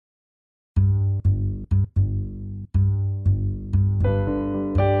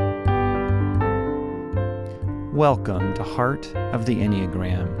Welcome to Heart of the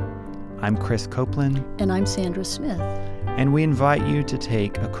Enneagram. I'm Chris Copeland. And I'm Sandra Smith. And we invite you to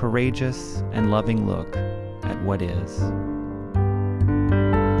take a courageous and loving look at what is.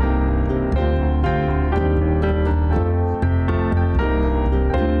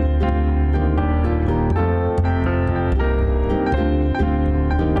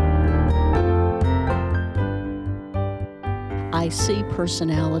 I see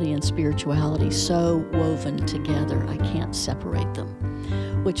personality and spirituality so woven together, I can't separate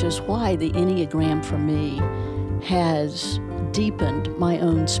them, which is why the Enneagram for me has deepened my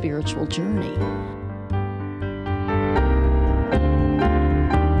own spiritual journey.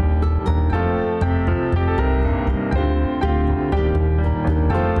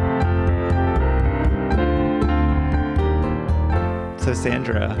 So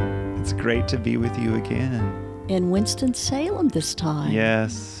Sandra, it's great to be with you again. In Winston-Salem this time.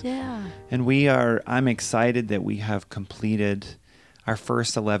 Yes. Yeah. And I'm excited that we have completed our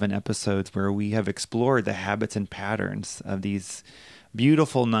first 11 episodes where we have explored the habits and patterns of these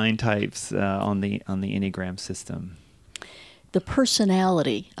beautiful 9 types on the Enneagram system. The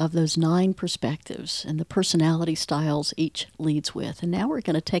personality of those 9 perspectives and the personality styles each leads with. And now we're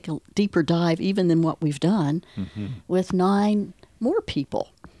going to take a deeper dive even than what we've done with 9 more people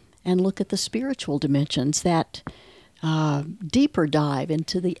and look at the spiritual dimensions, that deeper dive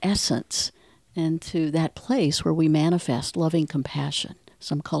into the essence and to that place where we manifest loving compassion.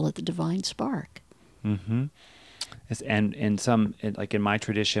 Some call it the divine spark. Mm-hmm. And some, like in my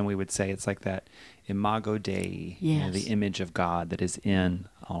tradition, we would say it's like that imago Dei, yes. The image of God that is in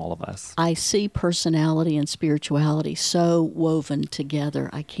all of us. I see personality and spirituality so woven together,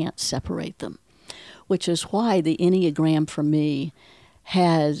 I can't separate them, which is why the Enneagram for me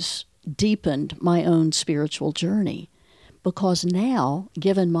has deepened my own spiritual journey, because now,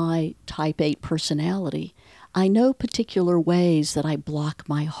 given my type 8 personality, I know particular ways that I block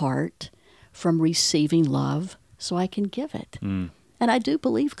my heart from receiving love so I can give it. And I do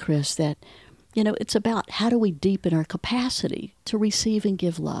believe, Chris, that, it's about how do we deepen our capacity to receive and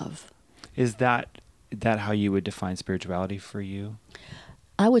give love. Is that how you would define spirituality for you?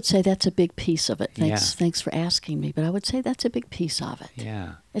 I would say that's a big piece of it. Thanks Yeah. for asking me, but I would say that's a big piece of it.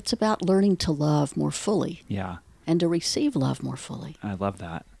 Yeah. It's about learning to love more fully. Yeah. And to receive love more fully. I love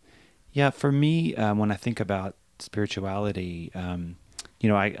that. Yeah, for me, when I think about spirituality,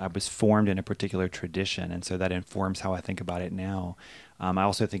 I was formed in a particular tradition, and so that informs how I think about it now. I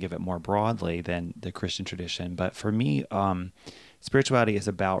also think of it more broadly than the Christian tradition, but for me, spirituality is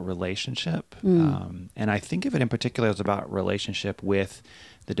about relationship, and I think of it in particular as about relationship with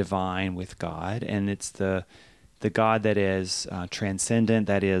the divine, with God, and it's the God that is transcendent,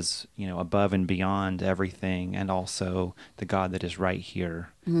 that is, above and beyond everything, and also the God that is right here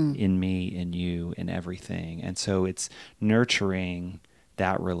in me, in you, in everything. And so it's nurturing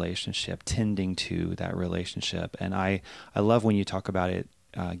that relationship, tending to that relationship. And I love when you talk about it,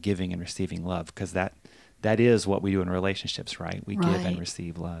 giving and receiving love, because that is what we do in relationships, right? We give and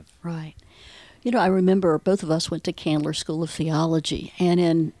receive love. Right. I remember both of us went to Candler School of Theology,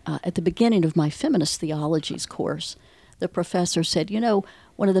 and at the beginning of my feminist theologies course, the professor said,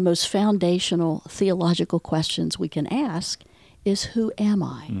 one of the most foundational theological questions we can ask is, who am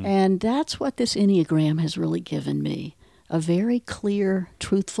I? And that's what this Enneagram has really given me, a very clear,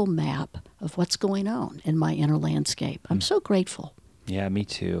 truthful map of what's going on in my inner landscape. I'm so grateful. Yeah, me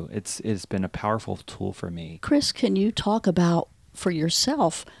too. It's been a powerful tool for me. Chris, can you talk about, for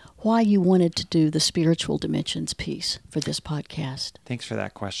yourself, why you wanted to do the spiritual dimensions piece for this podcast? Thanks for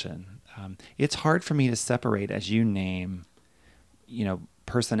that question. It's hard for me to separate, as you name,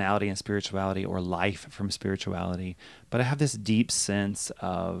 personality and spirituality, or life from spirituality, but I have this deep sense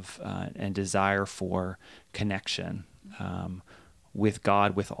of and desire for connection with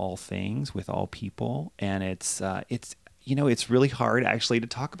God, with all things, with all people, and it's really hard actually to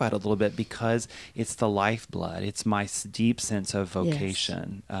talk about it a little bit because it's the lifeblood. It's my deep sense of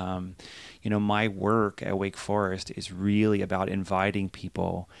vocation. Yes. My work at Wake Forest is really about inviting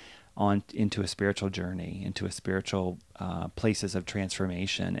people into a spiritual journey, into a spiritual places of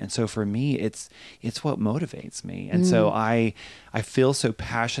transformation. And so for me, it's what motivates me. And so I feel so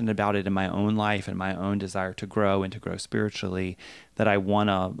passionate about it in my own life and my own desire to grow and to grow spiritually that I want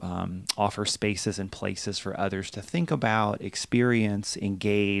to offer spaces and places for others to think about, experience,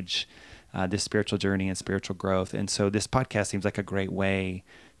 engage this spiritual journey and spiritual growth. And so this podcast seems like a great way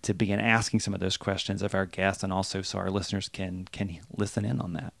to begin asking some of those questions of our guests, and also so our listeners can listen in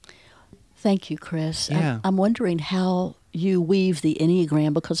on that. Thank you, Chris. Yeah. I'm wondering how you weave the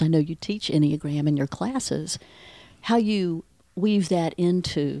Enneagram, because I know you teach Enneagram in your classes, how you weave that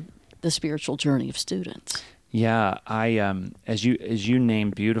into the spiritual journey of students. Yeah, I as you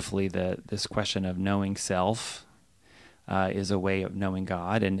named beautifully, this question of knowing self is a way of knowing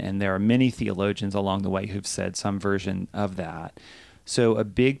God, and there are many theologians along the way who've said some version of that. So a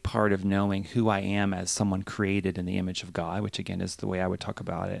big part of knowing who I am as someone created in the image of God, which again is the way I would talk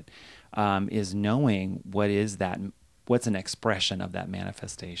about it, is knowing what's an expression of that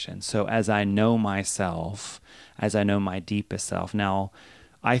manifestation. So as I know myself, as I know my deepest self. Now,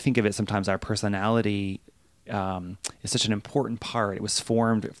 I think of it sometimes our personality is such an important part. It was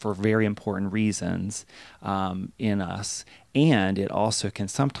formed for very important reasons in us, and it also can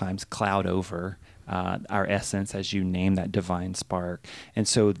sometimes cloud over our essence, as you name that divine spark. And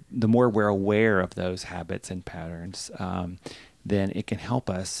so the more we're aware of those habits and patterns, then it can help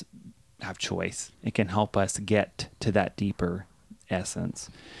us have choice. It can help us get to that deeper essence.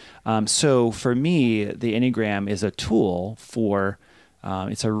 So for me, the Enneagram is a tool for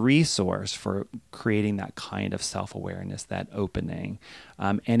it's a resource for creating that kind of self-awareness, that opening,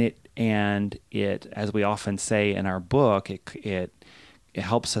 and it, as we often say in our book, it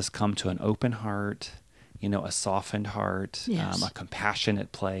helps us come to an open heart, a softened heart, Yes. a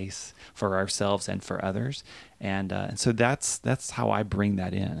compassionate place for ourselves and for others, and so that's how I bring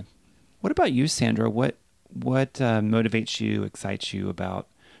that in. What about you, Sandra? What motivates you, excites you about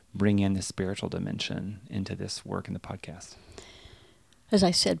bringing in the spiritual dimension into this work in the podcast? As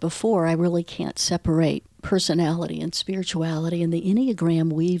I said before, I really can't separate personality and spirituality, and the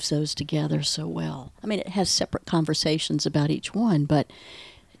Enneagram weaves those together so well. I mean, it has separate conversations about each one, but,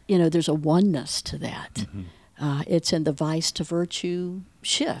 there's a oneness to that. Mm-hmm. It's in the vice to virtue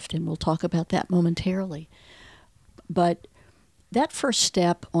shift, and we'll talk about that momentarily. But that first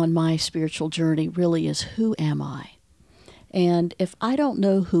step on my spiritual journey really is, who am I? And if I don't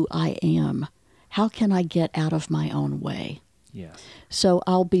know who I am, how can I get out of my own way? Yes. So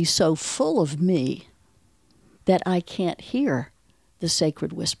I'll be so full of me that I can't hear the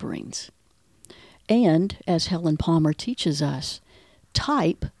sacred whisperings. And, as Helen Palmer teaches us,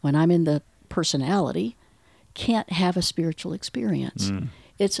 type, when I'm in the personality, can't have a spiritual experience. Mm.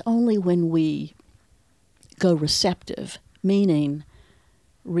 It's only when we go receptive, meaning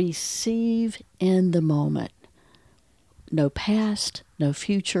receive in the moment. No past, no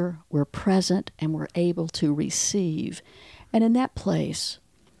future, we're present and we're able to receive. And in that place,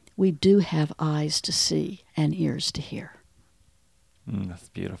 we do have eyes to see and ears to hear. That's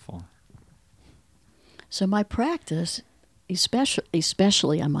beautiful. So my practice,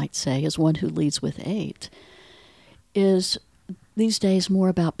 especially I might say, as one who leads with 8, is these days more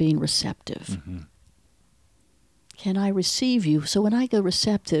about being receptive. Mm-hmm. Can I receive you? So when I go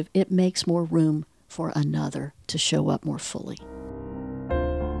receptive, it makes more room for another to show up more fully.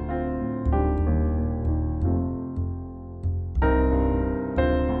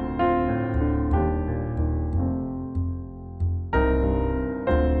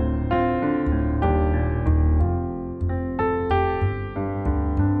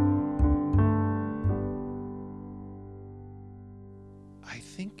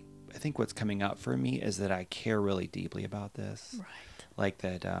 I think what's coming up for me is that I care really deeply about this. Right. Like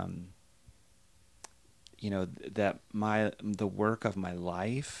that, that the work of my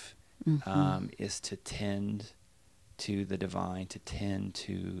life mm-hmm. Is to tend to the divine, to tend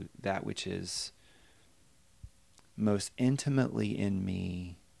to that which is most intimately in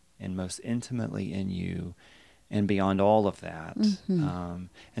me and most intimately in you, and beyond all of that. Mm-hmm.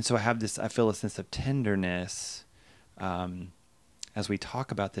 And so I feel a sense of tenderness as we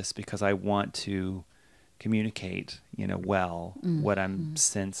talk about this, because I want to communicate, mm-hmm. what I'm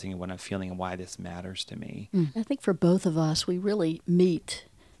sensing and what I'm feeling and why this matters to me. Mm. I think for both of us, we really meet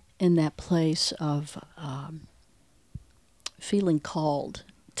in that place of feeling called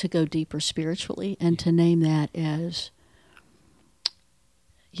to go deeper spiritually and to name that as,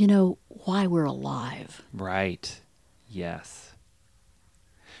 why we're alive. Right. Yes.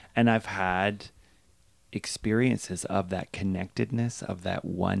 And I've had experiences of that connectedness, of that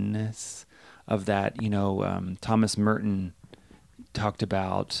oneness, of that, Thomas Merton talked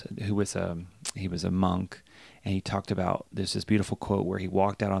about, he was a monk, and he talked about, there's this beautiful quote where he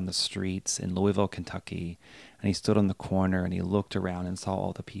walked out on the streets in Louisville, Kentucky, and he stood on the corner and he looked around and saw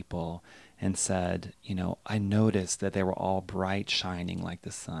all the people and said, I noticed that they were all bright, shining like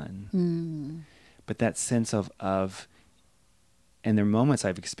the sun. Mm. But that sense of and there are moments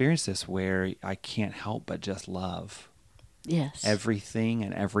I've experienced this where I can't help but just love. Yes. Everything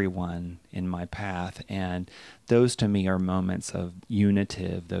and everyone in my path. And those to me are moments of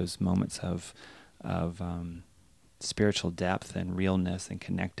unitive, those moments of spiritual depth and realness and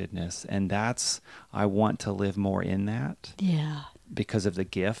connectedness. And I want to live more in that. Yeah. Because of the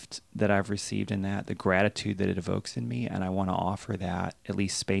gift that I've received in that, the gratitude that it evokes in me, and I want to offer that, at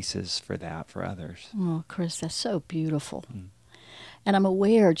least spaces for that for others. Oh, Chris, that's so beautiful. And I'm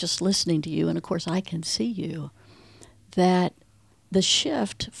aware, just listening to you, and of course I can see you, that the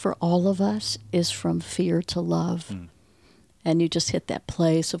shift for all of us is from fear to love. And you just hit that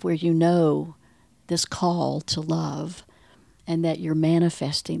place of where you know this call to love, and that you're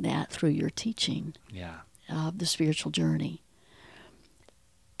manifesting that through your teaching of the spiritual journey.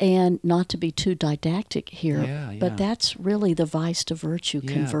 And not to be too didactic here, but that's really the vice to virtue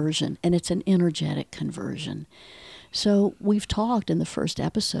conversion, and it's an energetic conversion. So we've talked in the first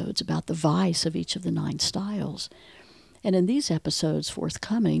episodes about the vice of each of the 9 styles. And in these episodes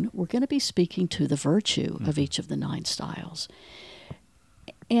forthcoming, we're going to be speaking to the virtue of each of the 9 styles.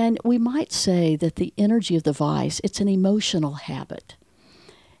 And we might say that the energy of the vice, it's an emotional habit.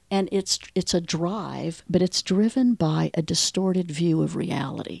 And it's a drive, but it's driven by a distorted view of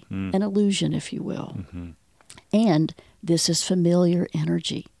reality, an illusion, if you will. And this is familiar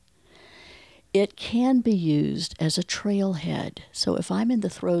energy. It can be used as a trailhead. So if I'm in the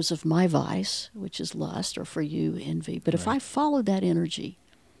throes of my vice, which is lust, or for you, envy, but if I follow that energy,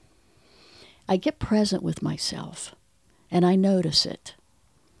 I get present with myself, and I notice it.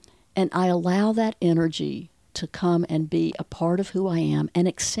 And I allow that energy to come and be a part of who I am, and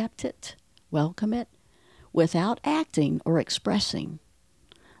accept it, welcome it, without acting or expressing,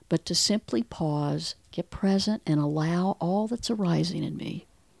 but to simply pause, get present, and allow all that's arising in me.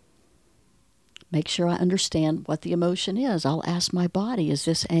 Make sure I understand what the emotion is. I'll ask my body, is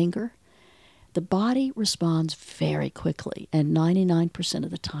this anger? The body responds very quickly, and 99%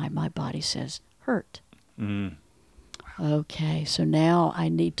 of the time my body says, hurt. Okay, so now I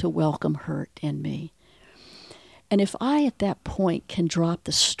need to welcome hurt in me. And if I, at that point, can drop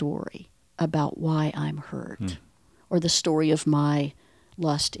the story about why I'm hurt, or the story of my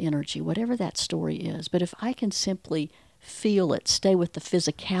lust energy, whatever that story is, but if I can simply feel it, stay with the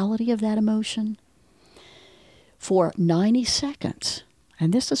physicality of that emotion for 90 seconds,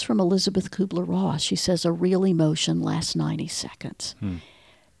 and this is from Elizabeth Kubler-Ross. She says a real emotion lasts 90 seconds.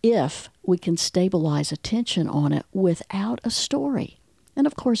 If we can stabilize attention on it without a story. And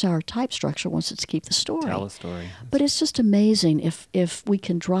of course, our type structure wants us to keep the story. Tell a story. But it's just amazing if we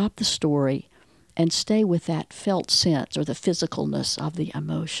can drop the story and stay with that felt sense or the physicalness of the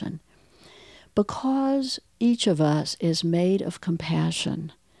emotion. Because each of us is made of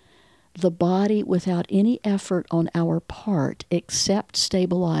compassion, the body, without any effort on our part except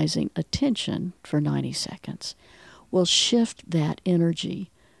stabilizing attention for 90 seconds, will shift that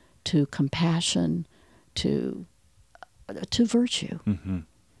energy to compassion, to virtue.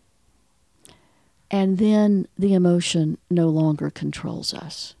 And then the emotion no longer controls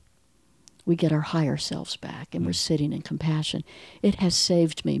us. We get our higher selves back, and we're sitting in compassion. It has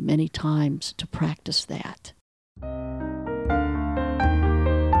saved me many times to practice that.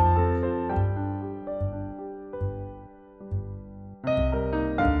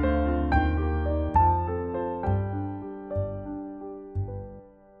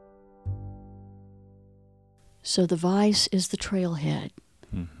 So the vice is the trailhead,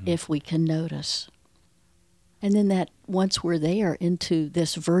 if we can notice. And then that once we're there into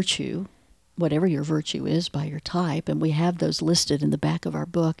this virtue, whatever your virtue is by your type, and we have those listed in the back of our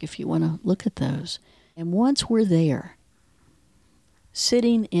book if you want to look at those. And once we're there,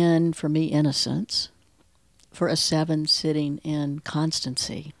 sitting in, for me, innocence, for a 7 sitting in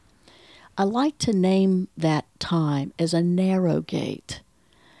constancy, I like to name that time as a narrow gate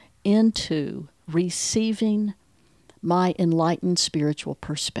into receiving my enlightened spiritual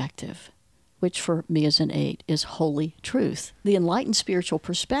perspective, which for me as an 8 is holy truth. The enlightened spiritual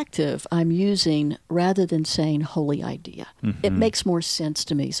perspective I'm using rather than saying holy idea. It makes more sense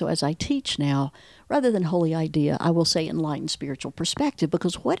to me. So as I teach now, rather than holy idea, I will say enlightened spiritual perspective,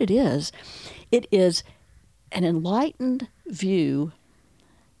 because what it is an enlightened view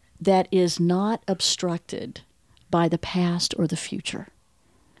that is not obstructed by the past or the future.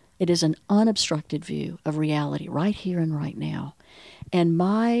 It is an unobstructed view of reality right here and right now. And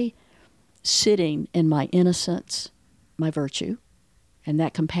my sitting in my innocence, my virtue, and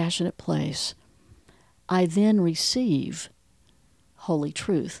that compassionate place, I then receive holy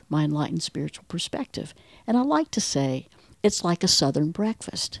truth, my enlightened spiritual perspective. And I like to say it's like a Southern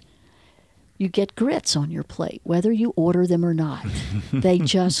breakfast. You get grits on your plate, whether you order them or not. They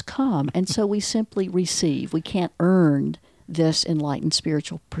just come. And so we simply receive. We can't earn this enlightened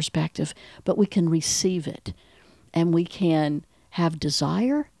spiritual perspective, but we can receive it. And we can have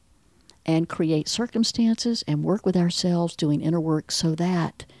desire, and create circumstances and work with ourselves doing inner work so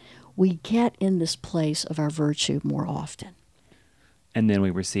that we get in this place of our virtue more often. And then we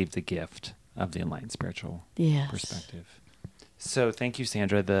receive the gift of the enlightened spiritual perspective. So thank you,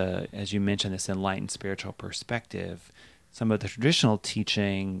 Sandra. As you mentioned, this enlightened spiritual perspective, some of the traditional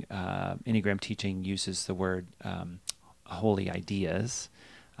teaching, Enneagram teaching, uses the word holy ideas.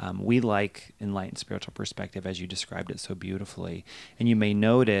 We like enlightened spiritual perspective as you described it so beautifully. And you may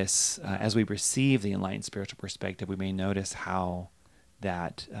notice, as we receive the enlightened spiritual perspective, we may notice how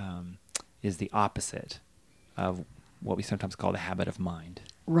that is the opposite of what we sometimes call the habit of mind.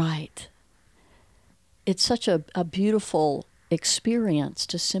 Right. It's such a beautiful experience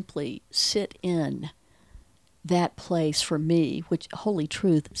to simply sit in that place for me, which holy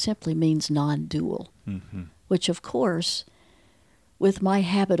truth simply means non-dual, which of course, with my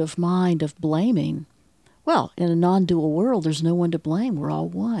habit of mind of blaming, well, in a non-dual world, there's no one to blame. We're all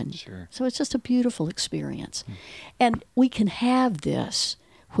one. Sure. So it's just a beautiful experience. And we can have this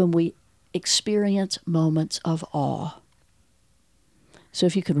when we experience moments of awe. So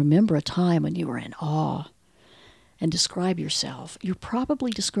if you can remember a time when you were in awe and describe yourself, you're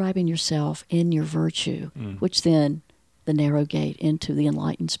probably describing yourself in your virtue, which then the narrow gate into the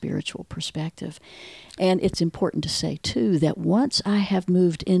enlightened spiritual perspective. And it's important to say, too, that once I have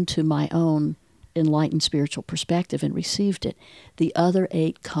moved into my own enlightened spiritual perspective and received it, the other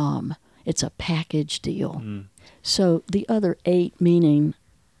 8 come. It's a package deal. So the other 8, meaning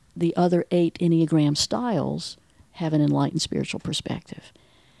the other 8 Enneagram styles, have an enlightened spiritual perspective.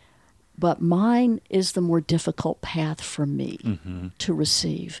 But mine is the more difficult path for me to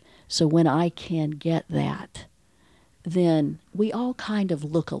receive. So when I can get that, then we all kind of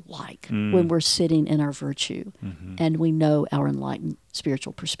look alike when we're sitting in our virtue and we know our enlightened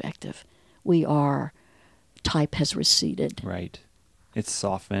spiritual perspective. Type has receded. Right. It's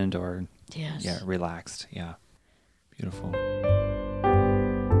softened or Yes. relaxed. Yeah. Beautiful.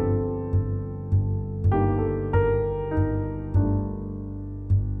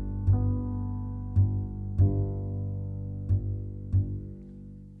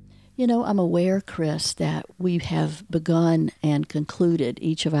 You know, I'm aware, Chris, that we have begun and concluded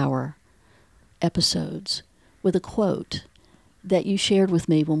each of our episodes with a quote that you shared with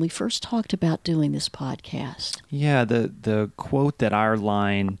me when we first talked about doing this podcast. Yeah, the quote that our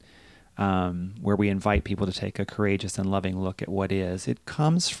line, where we invite people to take a courageous and loving look at what is, it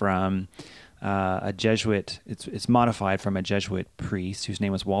comes from a Jesuit, it's modified from a Jesuit priest whose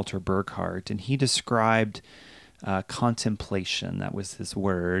name was Walter Burghardt, and he described contemplation, that was his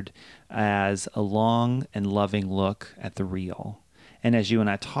word, as a long and loving look at the real. And as you and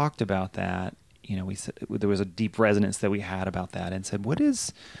I talked about that, you know, we said there was a deep resonance that we had about that, and said, what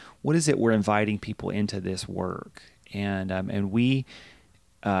is it we're inviting people into this work? And we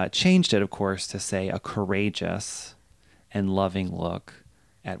changed it, of course, to say a courageous and loving look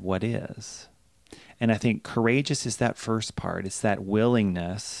at what is. And I think courageous is that first part. It's that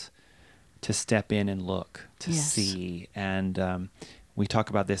willingness to step in and look, to see. And we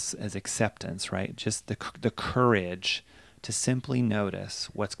talk about this as acceptance, right? Just the courage to simply notice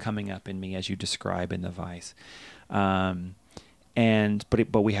what's coming up in me, as you describe in the Vice. But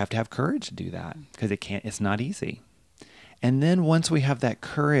we have to have courage to do that, because it's not easy. And then once we have that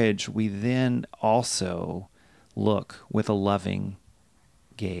courage, we then also look with a loving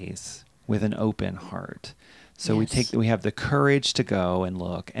gaze, with an open heart. So we have the courage to go and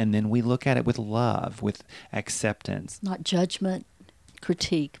look, and then we look at it with love, with acceptance. Not judgment,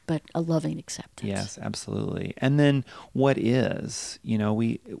 critique, but a loving acceptance. Yes, absolutely. And then what is,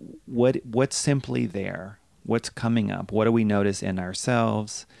 what's simply there? What's coming up? What do we notice in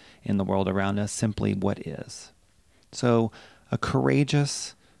ourselves, in the world around us? Simply what is. So a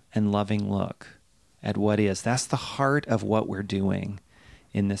courageous and loving look at what is. That's the heart of what we're doing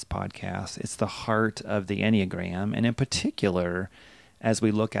in this podcast. It's the heart of the Enneagram, and in particular, as we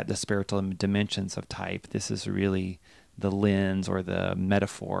look at the spiritual dimensions of type, this is really the lens or the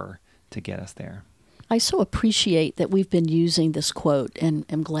metaphor to get us there. I so appreciate that we've been using this quote, and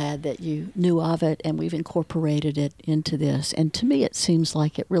am glad that you knew of it and we've incorporated it into this. And to me, it seems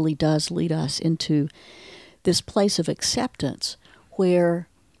like it really does lead us into this place of acceptance where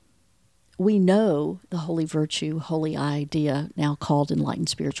we know the holy virtue, holy idea, now called enlightened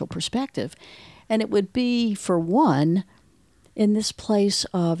spiritual perspective. And it would be, for one, in this place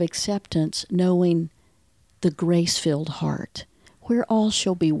of acceptance, knowing the grace-filled heart, where all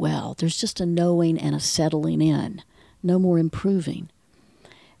shall be well. There's just a knowing and a settling in, no more improving.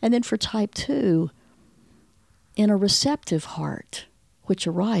 And then for type 2, in a receptive heart, which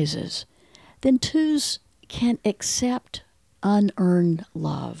arises, then 2s can accept unearned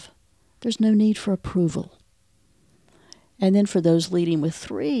love, There's no need for approval. And then for those leading with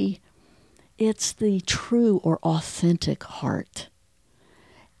 3, it's the true or authentic heart.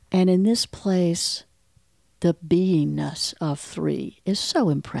 And in this place, the beingness of 3 is so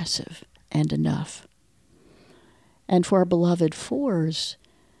impressive and enough. And for our beloved 4s,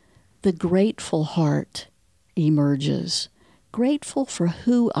 the grateful heart emerges. Grateful for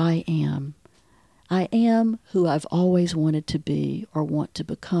who I am. I am who I've always wanted to be or want to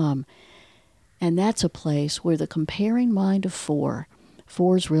become. And that's a place where the comparing mind of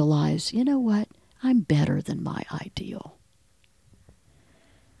 4s realize, you know what? I'm better than my ideal.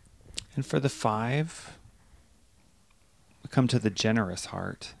 And for the 5, we come to the generous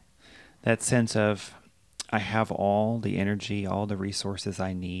heart. That sense of, I have all the energy, all the resources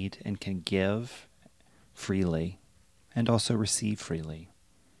I need and can give freely and also receive freely.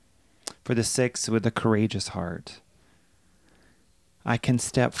 For the 6, with the courageous heart, I can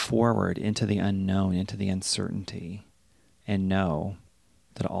step forward into the unknown, into the uncertainty, and know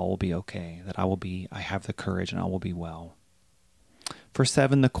that all will be okay, that I have the courage and all will be well. For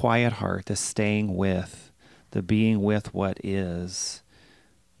 7, the quiet heart, the staying with, the being with what is,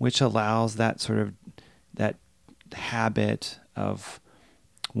 which allows that habit of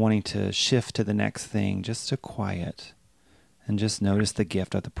wanting to shift to the next thing, just to quiet and just notice the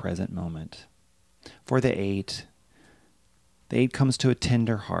gift of the present moment. For the 8 comes to a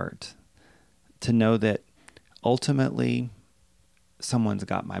tender heart, to know that ultimately someone's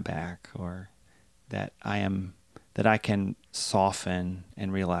got my back, or that I can soften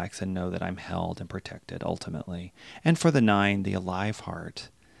and relax and know that I'm held and protected ultimately. And for the 9, the alive heart,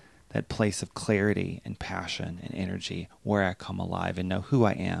 that place of clarity and passion and energy where I come alive and know who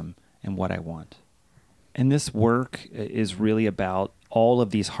I am and what I want. And this work is really about all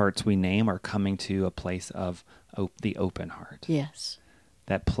of these hearts we name are coming to a place of the open heart. Yes.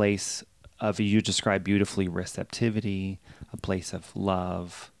 That place of, you describe beautifully, receptivity, a place of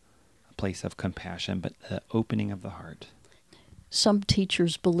love, a place of compassion, but the opening of the heart. Some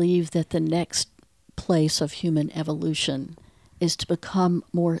teachers believe that the next place of human evolution is to become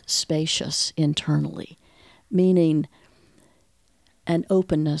more spacious internally, meaning an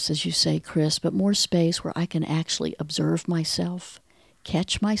openness, as you say, Chris, but more space where I can actually observe myself,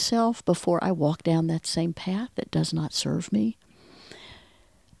 catch myself before I walk down that same path that does not serve me.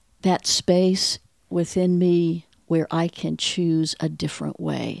 That space within me where I can choose a different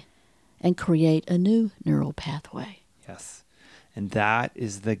way and create a new neural pathway. Yes. And that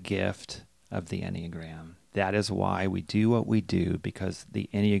is the gift of the Enneagram. That is why we do what we do, because the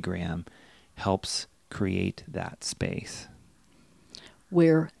Enneagram helps create that space.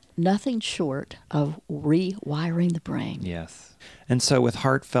 We're nothing short of rewiring the brain. Yes. And so with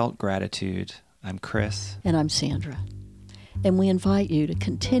heartfelt gratitude, I'm Chris. And I'm Sandra. And we invite you to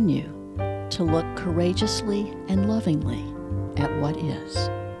continue to look courageously and lovingly at what is.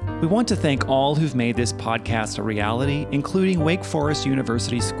 We want to thank all who've made this podcast a reality, including Wake Forest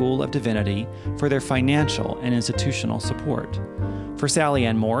University School of Divinity, for their financial and institutional support. For Sally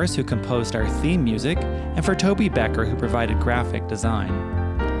Ann Morris, who composed our theme music, and for Toby Becker, who provided graphic design.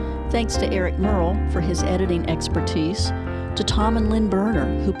 Thanks to Eric Merle for his editing expertise, to Tom and Lynn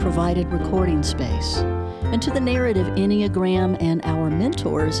Berner, who provided recording space, and to the Narrative Enneagram and our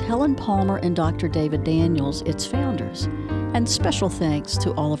mentors, Helen Palmer and Dr. David Daniels, its founders. And special thanks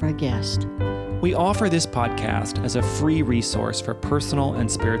to all of our guests. We offer this podcast as a free resource for personal and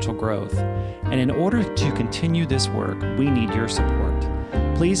spiritual growth. And in order to continue this work, we need your support.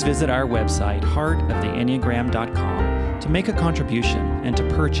 Please visit our website, heartoftheenneagram.com, to make a contribution and to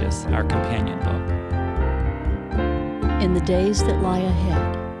purchase our companion book. In the days that lie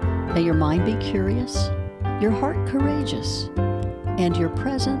ahead, may your mind be curious, your heart courageous, and your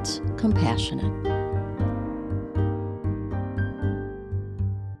presence compassionate.